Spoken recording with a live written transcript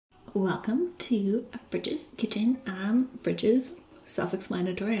Welcome to Bridget's Kitchen. I'm Bridget's,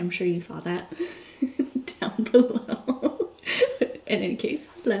 self-explanatory. I'm sure you saw that down below. In any case,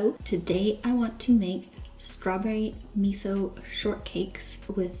 hello. Today I want to make strawberry miso shortcakes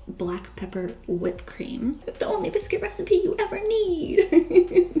with black pepper whipped cream. The only biscuit recipe you ever need.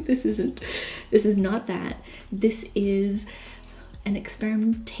 This is not that. This is an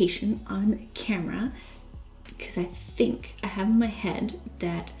experimentation on camera because I think I have in my head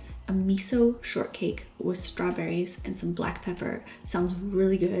that a miso shortcake with strawberries and some black pepper sounds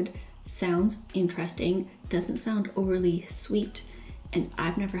really good, sounds interesting, doesn't sound overly sweet, and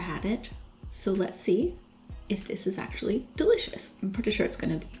I've never had it. So let's see if this is actually delicious. I'm pretty sure it's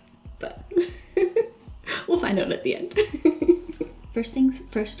gonna be, but we'll find out at the end. First things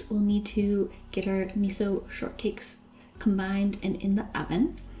first, we'll need to get our miso shortcakes combined and in the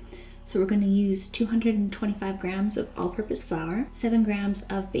oven. So we're going to use 225 grams of all-purpose flour, 7 grams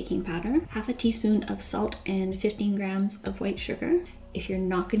of baking powder, half a teaspoon of salt, and 15 grams of white sugar. If you're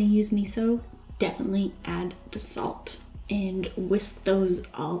not going to use miso, definitely add the salt and whisk those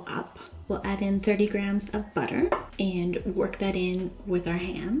all up. We'll add in 30 grams of butter and work that in with our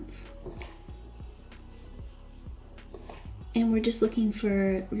hands. And we're just looking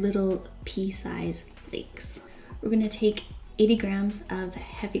for little pea-sized flakes. We're going to take 80 grams of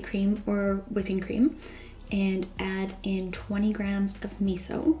heavy cream or whipping cream and add in 20 grams of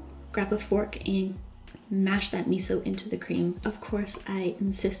miso. Grab a fork and mash that miso into the cream. Of course, I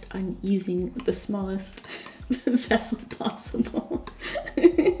insist on using the smallest vessel possible.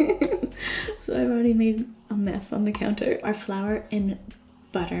 So I've already made a mess on the counter. Our flour and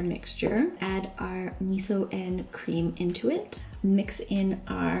butter mixture. Add our miso and cream into it. Mix in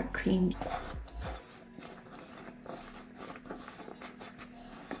our cream.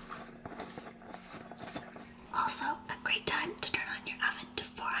 Also, a great time to turn on your oven to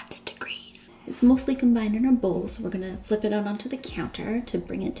 400 degrees. It's mostly combined in our bowl, so we're gonna flip it out onto the counter to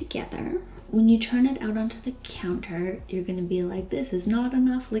bring it together. When you turn it out onto the counter, you're gonna be like, this is not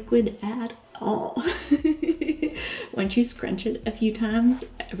enough liquid at all. Once you scrunch it a few times,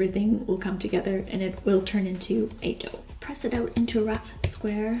 everything will come together and it will turn into a dough. Press it out into a rough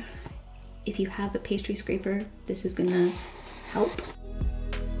square. If you have a pastry scraper, this is gonna help.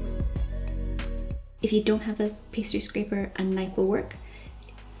 If you don't have a pastry scraper, a knife will work.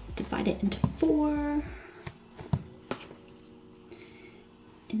 Divide it into 4.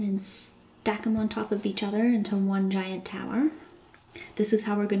 And then stack them on top of each other into one giant tower. This is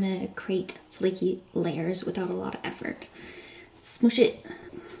how we're gonna create flaky layers without a lot of effort. Smush it.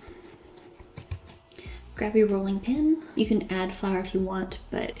 Grab your rolling pin. You can add flour if you want,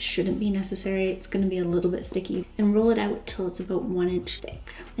 but it shouldn't be necessary. It's gonna be a little bit sticky. And roll it out till it's about 1 inch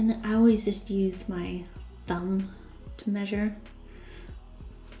thick. And then I always just use my thumb to measure.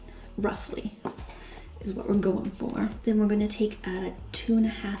 Roughly is what we're going for. Then we're gonna take a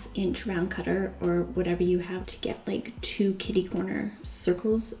 2.5 inch round cutter or whatever you have to get like 2 kitty corner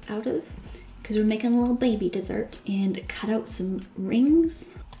circles out of, because we're making a little baby dessert, and cut out some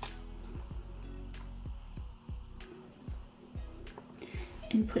rings.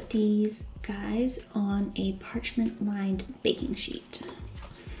 And put these guys on a parchment lined baking sheet.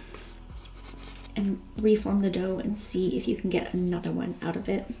 And reform the dough and see if you can get another one out of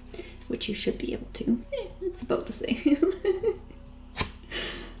it, which you should be able to. It's about the same.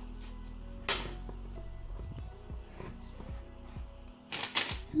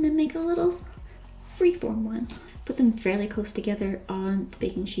 And then make a little freeform one. Put them fairly close together on the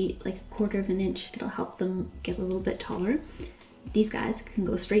baking sheet, like 1/4 inch. It'll help them get a little bit taller. These guys can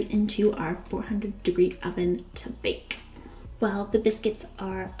go straight into our 400 degree oven to bake. While the biscuits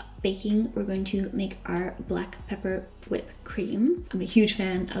are baking, we're going to make our black pepper whipped cream. I'm a huge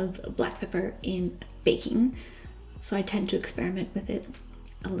fan of black pepper in baking, so I tend to experiment with it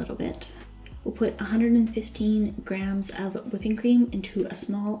a little bit. We'll put 115 grams of whipping cream into a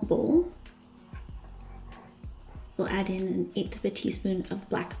small bowl. We'll add in 1/8 teaspoon of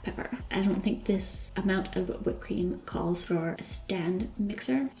black pepper. I don't think this amount of whipped cream calls for a stand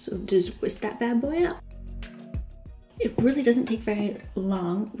mixer, so just whisk that bad boy up. It really doesn't take very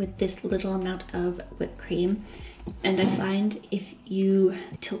long with this little amount of whipped cream, and I find if you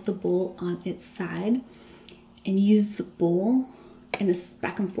tilt the bowl on its side and use the bowl in this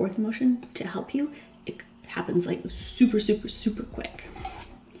back and forth motion to help you, it happens like super quick.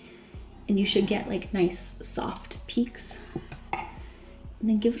 And you should get like nice soft peaks. And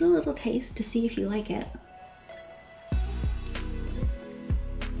then give it a little taste to see if you like it.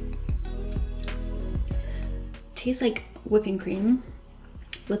 Tastes like whipping cream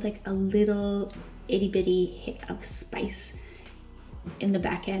with like a little itty bitty hit of spice in the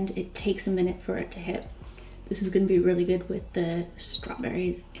back end, it takes a minute for it to hit. This is going to be really good with the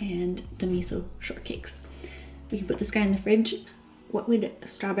strawberries and the miso shortcakes. We can put this guy in the fridge. What would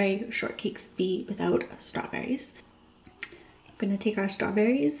strawberry shortcakes be without strawberries? I'm going to take our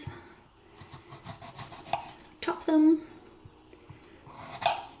strawberries, chop them,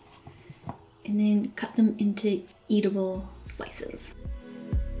 and then cut them into eatable slices.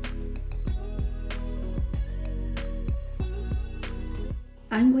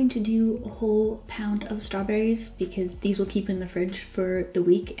 I'm going to do a whole pound of strawberries because these will keep in the fridge for the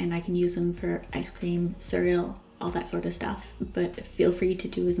week and I can use them for ice cream, cereal, all that sort of stuff. But feel free to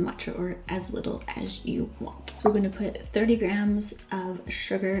do as much or as little as you want. We're going to put 30 grams of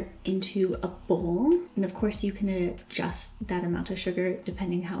sugar into a bowl. And of course you can adjust that amount of sugar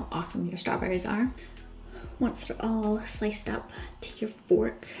depending how awesome your strawberries are. Once they're all sliced up, take your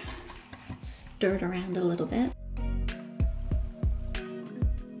fork, stir it around a little bit.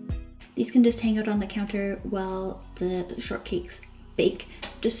 These can just hang out on the counter while the shortcakes bake.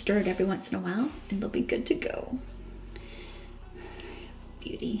 Just stir it every once in a while and they'll be good to go.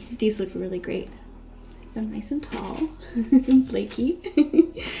 Beauty. These look really great. They're nice and tall and flaky.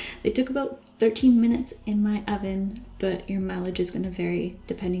 They took about 13 minutes in my oven, but your mileage is going to vary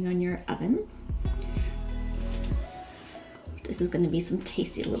depending on your oven. This is going to be some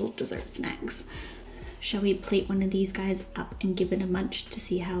tasty little dessert snacks. Shall we plate one of these guys up and give it a munch to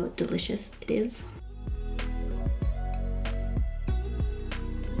see how delicious it is?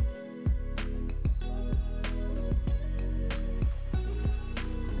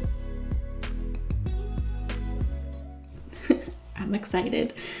 I'm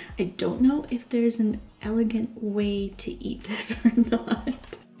excited. I don't know if there's an elegant way to eat this or not.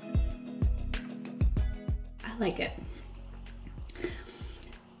 I like it.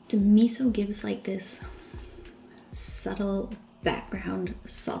 The miso gives like this subtle background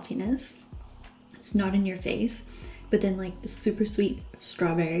saltiness. It's not in your face, but then like the super sweet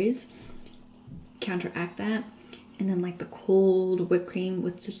strawberries counteract that. And then like the cold whipped cream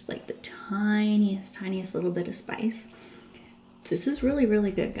with just like the tiniest little bit of spice. This is really,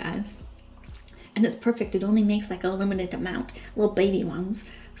 really good, guys. And it's perfect. It only makes like a limited amount, little baby ones.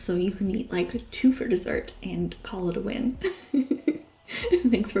 So you can eat like 2 for dessert and call it a win.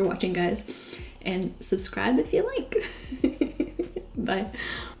 Thanks for watching, guys, and subscribe if you like. Bye.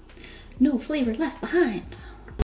 No flavor left behind.